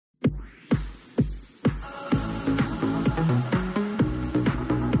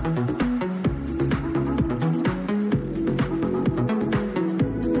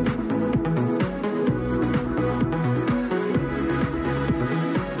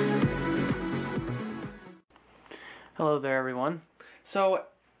Hello there, everyone. So,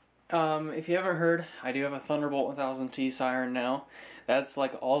 if you haven't heard, I do have a Thunderbolt 1000T Siren now. That's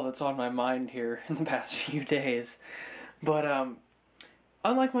like all that's on my mind here in the past few days. But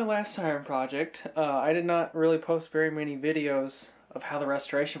unlike my last Siren project, I did not really post very many videos of how the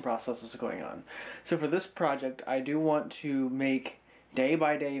restoration process was going on. So for this project, I do want to make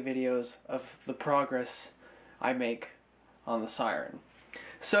day-by-day videos of the progress I make on the Siren.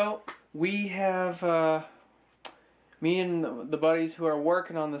 So we have me and the buddies who are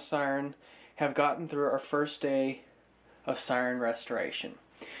working on the Siren have gotten through our first day of Siren restoration.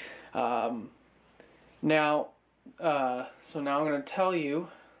 So now I'm going to tell you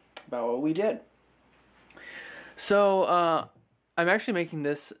about what we did. So I'm actually making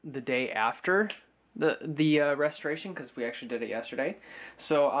this the day after the restoration because we actually did it yesterday.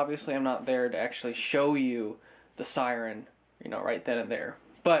 So obviously I'm not there to actually show you the Siren, right then and there.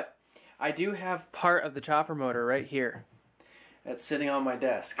 But I do have part of the chopper motor right here that's sitting on my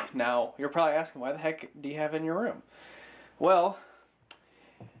desk. Now, you're probably asking, why the heck do you have it in your room? Well,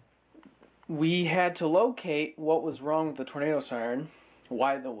 we had to locate what was wrong with the tornado siren,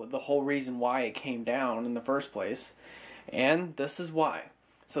 why the whole reason why it came down in the first place, and this is why.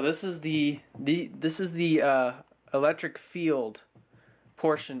 So this is the electric field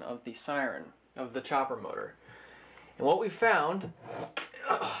portion of the siren, of the chopper motor. And what we found,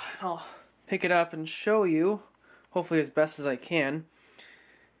 I'll pick it up and show you, hopefully as best as I can.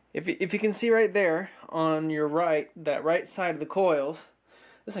 If you can see right there on your right, that right side of the coils,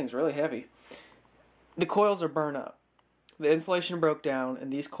 this thing's really heavy. The coils are burnt up. The insulation broke down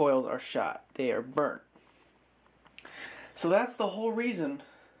and these coils are shot. They are burnt. So that's the whole reason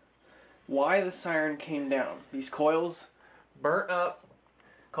why the siren came down. These coils burnt up,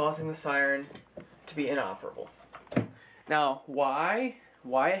 causing the siren to be inoperable. Now, why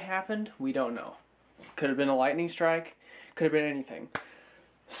it happened, we don't know. Could have been a lightning strike, could have been anything.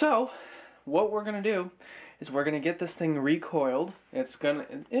 So, what we're gonna do is we're gonna get this thing recoiled.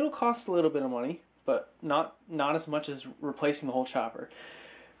 It'll cost a little bit of money, but not as much as replacing the whole chopper.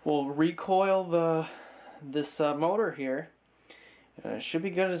 We'll recoil this motor here. It should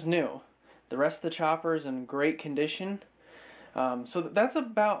be good as new. The rest of the chopper is in great condition. So that's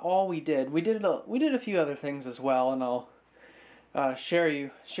about all we did. We did a few other things as well, and I'll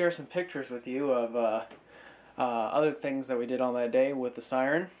share some pictures with you of other things that we did on that day with the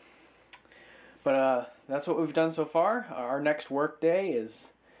siren. But that's what we've done so far. Our next work day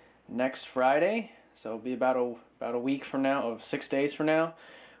is next Friday, so it'll be about a week from now, 6 days from now.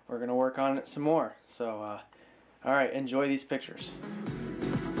 We're gonna work on it some more. So all right, enjoy these pictures.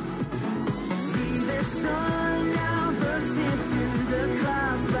 See the sun now bursting through the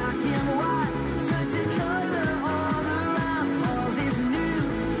clouds, black and white, turn to color all around. All is new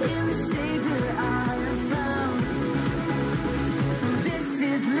in the shape that I have found. This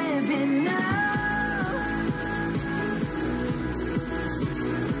is living now.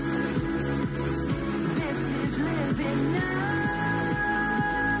 This is living now.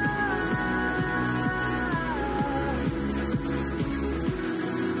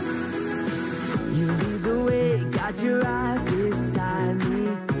 You lead the way, got your eye beside me.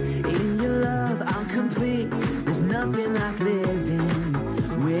 In your love, I'm complete. There's nothing like living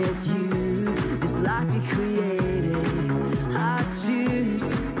with you. This life you created, I choose.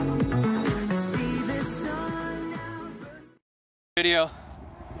 See the sun now. Video.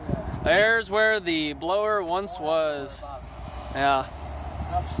 There's where the blower once was. Yeah.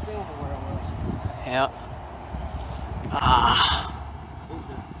 I'm still to where it was. Yeah. Ah.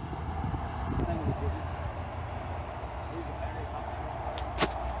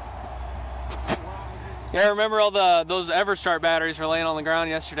 Yeah, I remember all those EverStart batteries were laying on the ground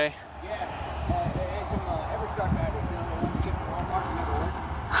yesterday. Yeah, it's some EverStart batteries, the ones you get from Walmart and never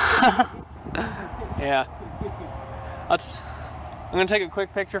work. Yeah. I'm gonna take a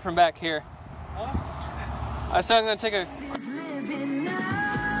quick picture from back here. Huh? I said I'm gonna take a. Living now.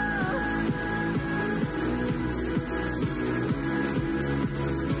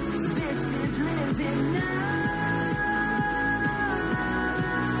 This is living now.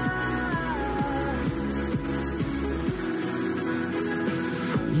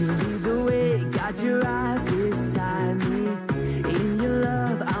 You lead the way, got your eye.